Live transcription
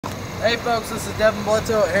Hey folks, this is Devin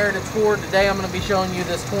Bledsoe at Heritage Ford. Today I'm going to be showing you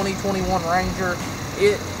this 2021 Ranger.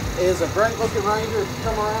 It is a great looking Ranger. If you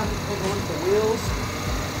come around and take a look at the wheels.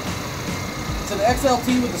 It's an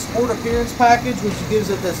XLT with a Sport Appearance package, which gives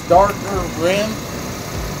it this darker rim,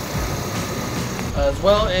 as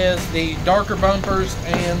well as the darker bumpers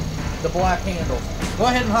and the black handles. Go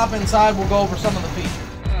ahead and hop inside, we'll go over some of the features.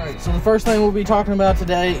 Alright, so the first thing we'll be talking about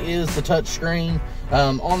today is the touch screen.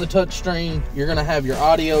 On the touch screen, you're going to have your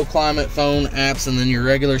audio, climate, phone, apps, and then your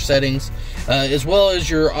regular settings, as well as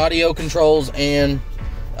your audio controls and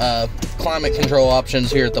climate control options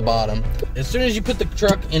here at the bottom. As soon as you put the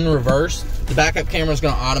truck in reverse, the backup camera is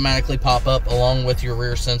going to automatically pop up along with your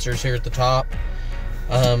rear sensors here at the top.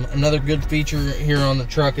 Another good feature here on the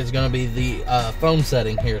truck is going to be the phone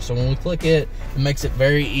setting here. So when we click it, it makes it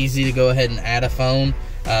very easy to go ahead and add a phone.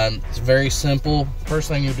 It's very simple. First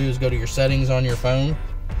thing you'll do is go to your settings on your phone.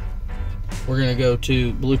 We're going to go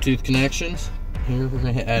to Bluetooth connections. Here we're going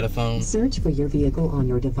to hit add a phone. Search for your vehicle on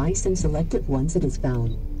your device and select it once it is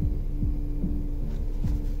found.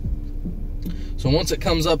 So once it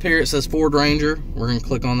comes up here, it says Ford Ranger. We're going to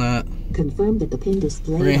click on that. Confirm that the pin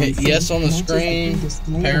display. We're going to hit yes on the screen,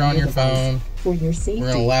 pair on your phone. For your safety, we're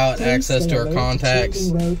going to allow it access to our contacts.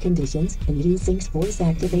 Road conditions and using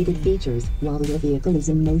voice-activated features while your vehicle is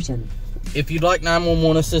in motion. If you'd like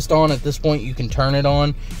 911 assist on at this point, you can turn it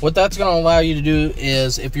on. What that's going to allow you to do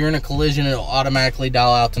is, if you're in a collision, it'll automatically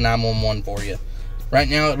dial out to 911 for you. Right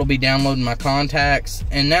now, it'll be downloading my contacts,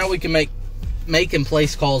 and now we can make and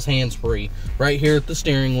place calls hands-free right here at the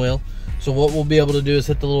steering wheel. So what we'll be able to do is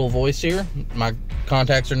hit the little voice here. My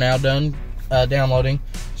contacts are now done downloading.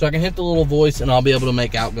 So I can hit the little voice and I'll be able to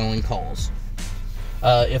make outgoing calls.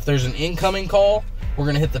 If there's an incoming call, we're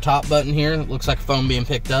going to hit the top button here. It looks like a phone being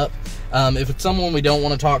picked up. If it's someone we don't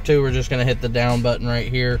want to talk to, we're just going to hit the down button right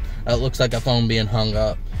here. It looks like a phone being hung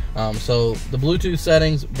up. So the Bluetooth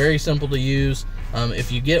settings, very simple to use.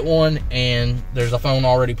 If you get one and there's a phone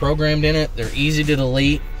already programmed in it, they're easy to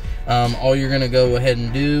delete. All you're going to go ahead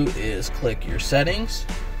and do is click your settings.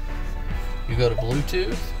 You go to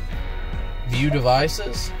Bluetooth, view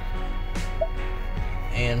devices,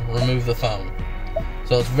 and remove the phone.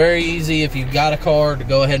 So it's very easy if you've got a car to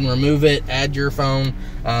go ahead and remove it, add your phone.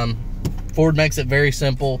 Ford makes it very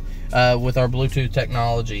simple with our Bluetooth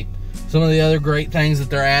technology. Some of the other great things that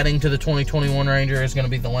they're adding to the 2021 Ranger is going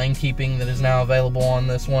to be the lane keeping that is now available on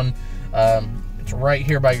this one. It's right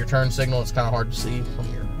here by your turn signal. It's kind of hard to see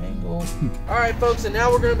from your angle. Alright folks, and now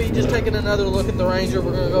we're going to be just taking another look at the Ranger.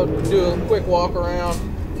 We're going to go do a quick walk around.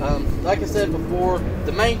 Like I said before,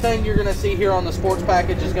 the main thing you're going to see here on the sports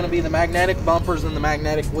package is going to be the magnetic bumpers and the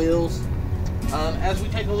magnetic wheels. As we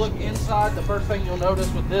take a look inside, the first thing you'll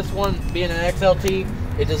notice with this one being an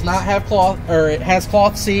XLT, it does not have cloth, or it has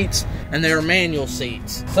cloth seats, and they are manual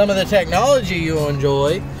seats. Some of the technology you'll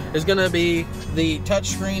enjoy is going to be the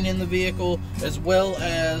touchscreen in the vehicle, as well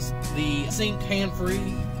as the synced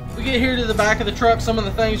hand-free. We get here to the back of the truck. Some of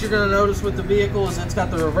the things you're going to notice with the vehicle is it's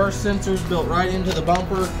got the reverse sensors built right into the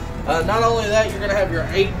bumper. Not only that, you're going to have your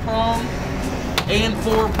 8-prong and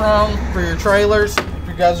 4-prong for your trailers. If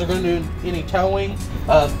you guys are going to do any towing,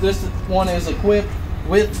 this one is equipped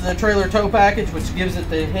with the trailer tow package, which gives it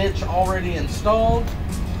the hitch already installed.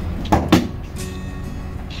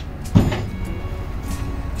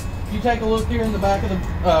 If you take a look here in the back of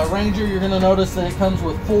the Ranger, you're going to notice that it comes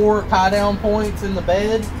with 4 tie-down points in the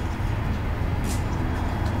bed.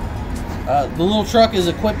 The little truck is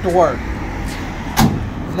equipped to work.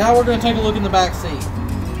 Now we're going to take a look in the back seat.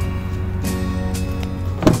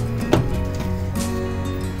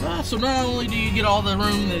 So not only do you get all the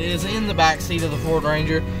room that is in the back seat of the Ford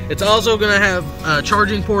Ranger, it's also going to have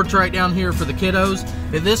charging ports right down here for the kiddos.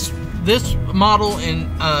 This model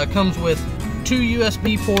comes with 2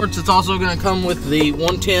 USB ports. It's also going to come with the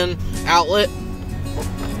 110 outlet.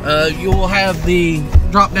 You will have the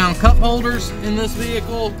drop-down cup holders in this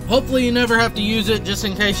vehicle. Hopefully you never have to use it. Just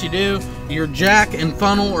in case you do, your jack and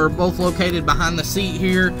funnel are both located behind the seat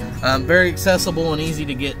here. Very accessible and easy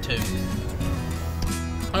to get to.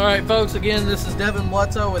 Alright folks, again, this is Devin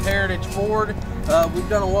Bledsoe with Heritage Ford. We've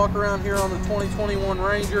done a walk around here on the 2021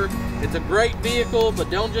 Ranger. It's a great vehicle, but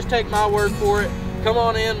don't just take my word for it. Come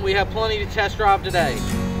on in, we have plenty to test drive today.